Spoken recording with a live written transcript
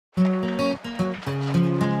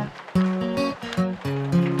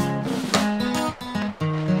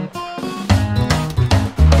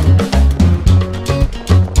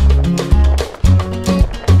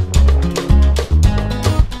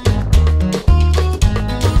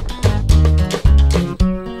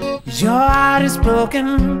Your heart is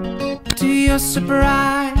broken to your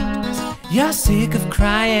surprise. You're sick of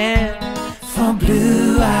crying for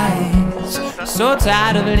blue eyes. So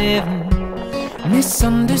tired of living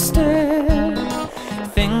misunderstood.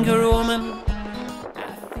 Finger woman.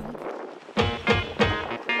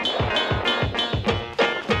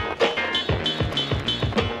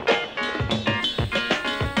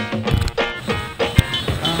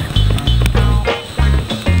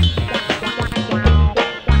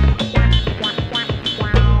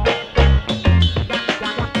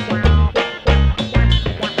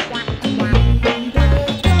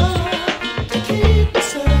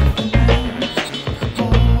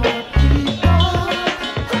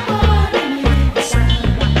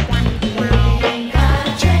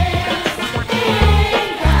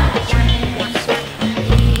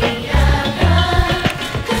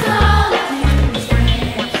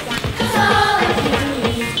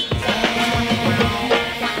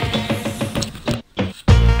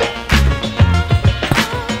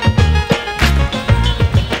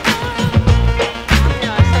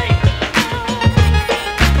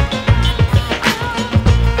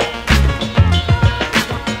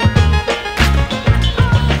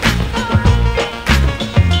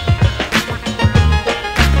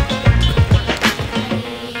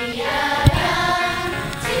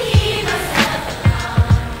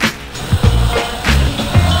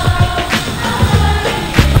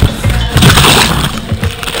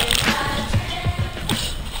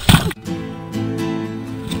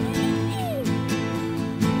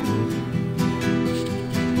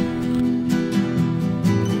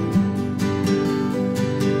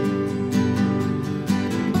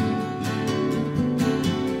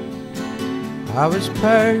 I was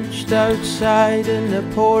perched outside in the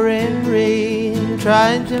pouring rain,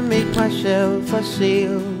 trying to make myself a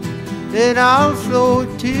sail. Then I'll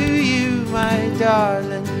float to you, my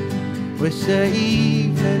darling, with the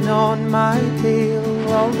evening on my tail.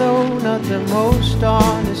 Although not the most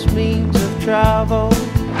honest means of travel,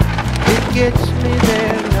 it gets me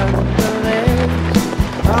there nonetheless.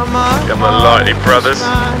 Come on, Lightning Brothers.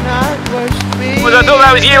 Well, I thought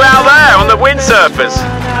that was you out there on the windsurfers.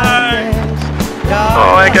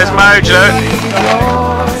 Oh, there goes Moj, look.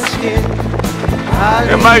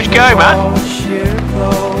 There Moj go, man.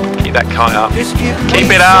 Keep that kite up.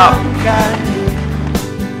 Keep it up.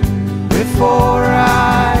 Before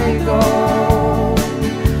I go,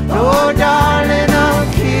 oh darling, I'll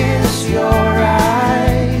kiss your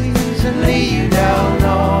eyes and lay you down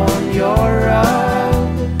on your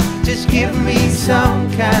rug. Just give me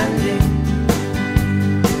some candy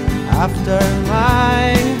after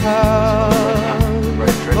my hug.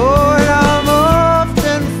 Oh, I'm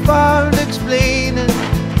often found explaining,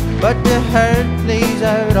 but the hurt plays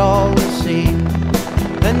out all the same.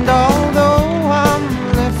 And although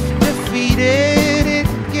I'm left defeated, it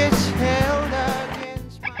gets held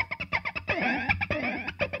against my...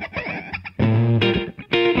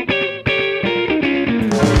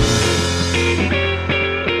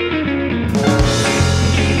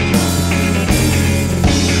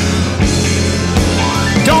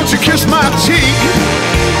 Don't you kiss my cheek,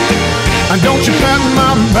 and don't you pat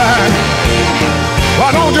my back.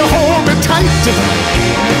 Why don't you hold me tight?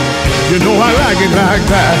 You know I like it like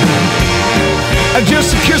that. And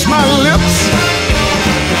just to kiss my lips,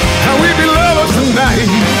 and we be lovers tonight.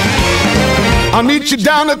 I'll meet you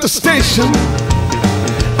down at the station,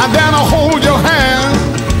 and then I'll hold your hand.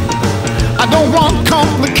 I don't want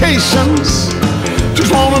complications,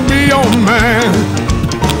 just wanna be your man.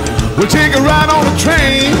 We'll take a ride on a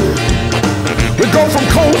train, we go from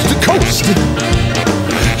coast to coast.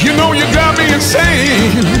 You know you drive me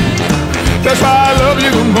insane, that's why I love you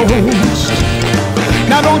the most.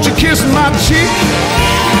 Now don't you kiss my cheek,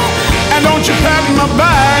 and don't you pat my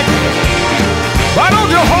back. Why don't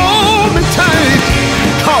you hold me tight?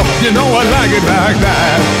 Oh, you know I like it like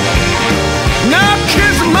that. Now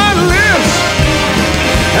kiss my lips,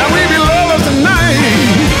 and we be lovers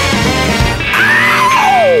tonight.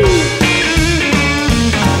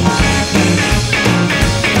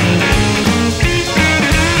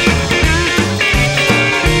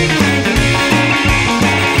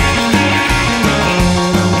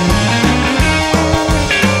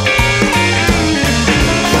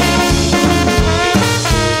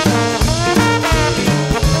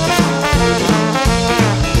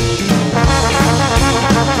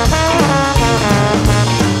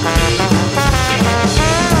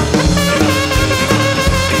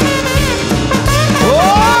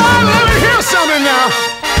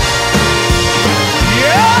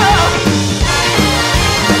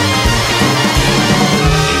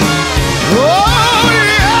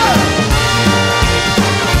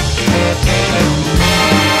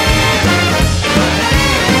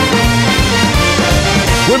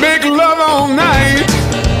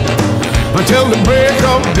 till the break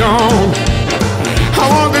of dawn. I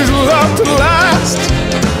want this love to last,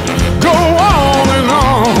 go on and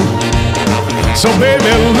on. So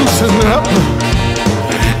baby, loosen up,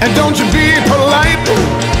 and don't you be polite.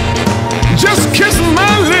 Just kiss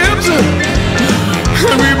my lips,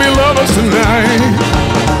 and we'll be lovers tonight.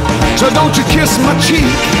 So don't you kiss my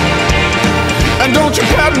cheek, and don't you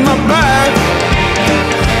pat my back.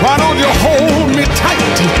 Why don't you hold me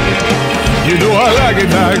tight? You know I like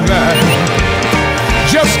it like that.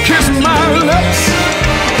 Just kiss my lips,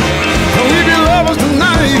 and we'll be lovers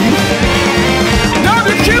tonight. Don't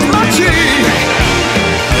you kiss my cheek,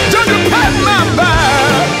 don't you pat my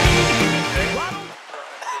back.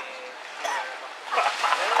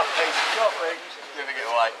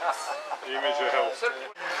 You miss your help.